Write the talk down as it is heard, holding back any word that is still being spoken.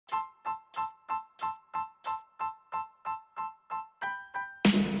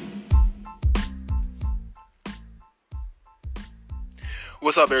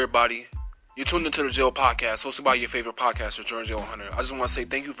What's up, everybody? You're tuned into the Jail Podcast, hosted by your favorite podcaster, George Jail Hunter. I just want to say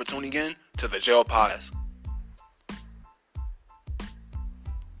thank you for tuning in to the Jail Podcast.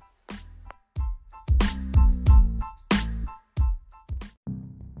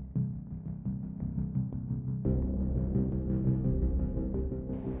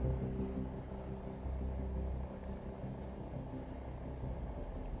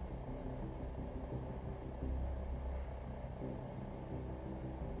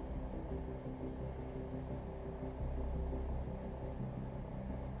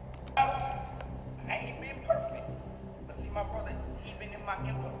 I ain't been perfect. But see, my brother, even in my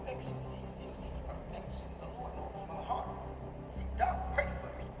imperfections, he still sees perfection. The Lord knows my heart. See, God, pray for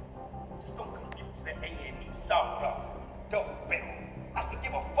me. Just don't confuse the A&E sound off. Double barrel. I can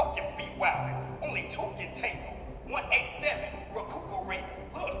give a fuck if be wild. Only two can tangle. 187, recuperate,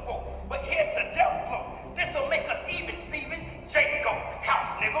 hood folk. But here's the death blow. This'll make us even, Steven. Jacob,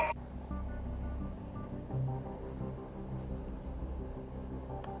 house nigga.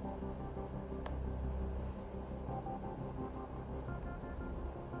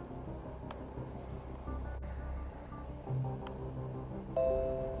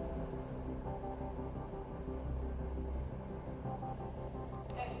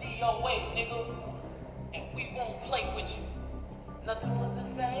 Your way, nigga, and we won't play with you. Nothing was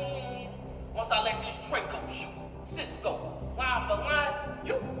the same once I let this Draco shoot. Cisco, line for line,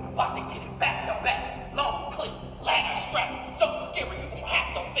 you about to get it back to back. Long clip, ladder strap, something scary you gon'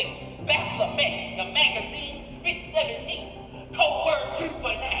 have to face. Baphomet, the magazine, spit 17, code word 2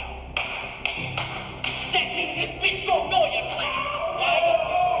 for now. That mean this bitch don't know your class.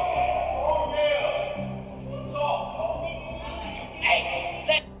 Hey,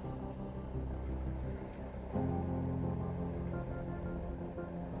 that.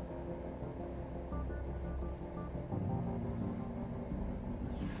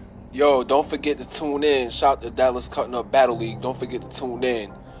 Yo, don't forget to tune in. Shout out to Dallas Cutting Up Battle League. Don't forget to tune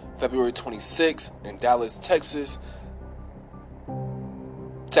in. February 26th in Dallas, Texas.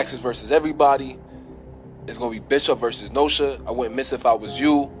 Texas versus everybody. It's going to be Bishop versus Noesha. I wouldn't miss it if I was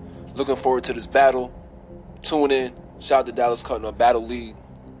you. Looking forward to this battle. Tune in. Shout out to Dallas Cutting Up Battle League.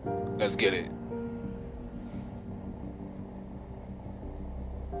 Let's get it.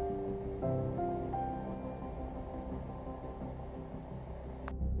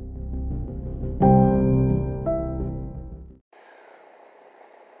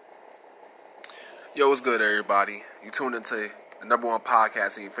 Yo, what's good, everybody? You tuned into the number one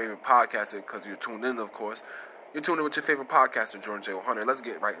podcast and your favorite podcaster because you're tuned in, of course. You're tuned in with your favorite podcaster, George Jail Hunter. Let's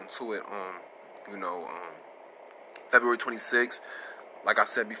get right into it. February 26th. Like I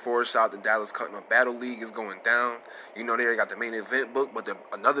said before, shout out to Dallas Cutting Up Battle League is going down. You know, they already got the main event booked, but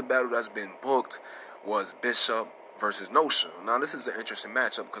another battle that's been booked was Bishop versus Noesha. Now, this is an interesting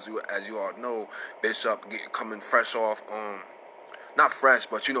matchup because, as you all know, Bishop coming fresh off not fresh,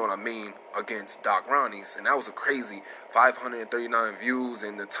 but you know what I mean, against Doc Ronnie's. And that was a crazy 539 views,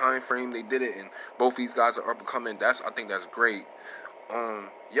 and the time frame they did it, and both these guys are up and coming. I think that's great.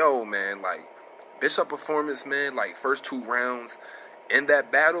 Yo, man, like, Bishop performance, man, like, first 2 rounds in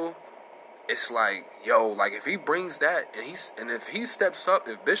that battle, it's like, yo, like, if he brings that, and if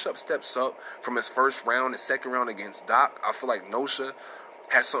Bishop steps up from his first round and second round against Doc, I feel like Noesha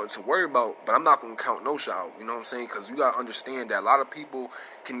has something to worry about, but I'm not going to count Noesha out, you know what I'm saying? Because you got to understand that a lot of people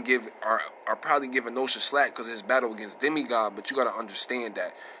are probably giving Noesha slack because his battle against Demigod, but you got to understand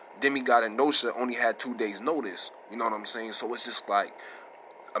that Demigod and Noesha only had 2 days notice, you know what I'm saying? So it's just like,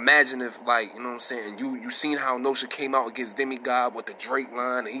 imagine if, like, you know what I'm saying, you seen how Noesha came out against Demigod with the Drake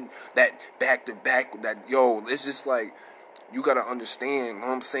line, and that back-to-back, that, yo, it's just like, you got to understand, you know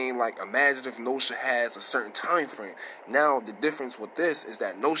what I'm saying? Like, imagine if Noesha has a certain time frame. Now, the difference with this is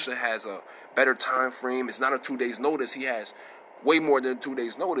that Noesha has a better time frame. It's not a 2 days notice. He has way more than 2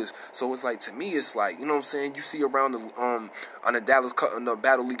 days notice. So it's like, to me, it's like, you know what I'm saying? You see around on the Dallas Cutting Up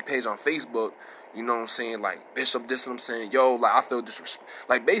Battle League page on Facebook, you know what I'm saying? Like, Bishop dissing him, saying, yo, like, I feel disrespect.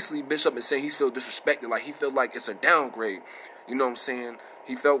 Like, basically, Bishop is saying he feel disrespected. Like, he feel like it's a downgrade. You know what I'm saying?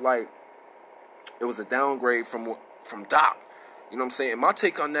 He felt like it was a downgrade from Doc. You know what I'm saying? And my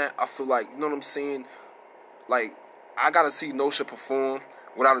take on that, I feel like, you know what I'm saying? Like, I got to see Noesha perform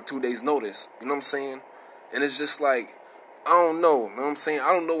without a 2 days notice. You know what I'm saying? And it's just like, I don't know. You know what I'm saying?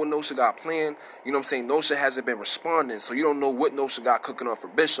 I don't know what Noesha got planned. You know what I'm saying? Noesha hasn't been responding. So you don't know what Noesha got cooking up for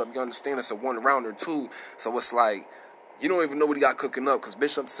Bishop. You understand? It's a 1 rounder too. So it's like, you don't even know what he got cooking up. Because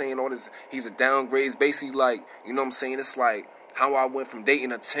Bishop's saying all this, he's a downgrade. It's basically like, you know what I'm saying? It's like how I went from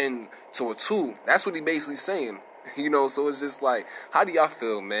dating a 10 to a 2. That's what he basically saying. You know, so it's just like, how do y'all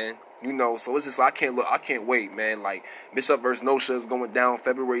feel, man? You know, so it's just I can't wait, man. Like Bishop versus Noesha is going down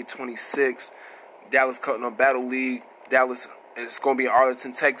February 26th. Dallas Cutting Up Battle League. Dallas. It's going to be in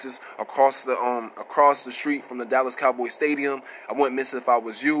Arlington, Texas, across the street from the Dallas Cowboy Stadium. I wouldn't miss it if I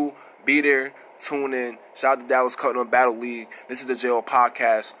was you. Be there. Tune in. Shout out to Dallas Cutting Up Battle League. This is the JL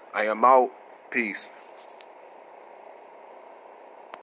Podcast. I am out. Peace.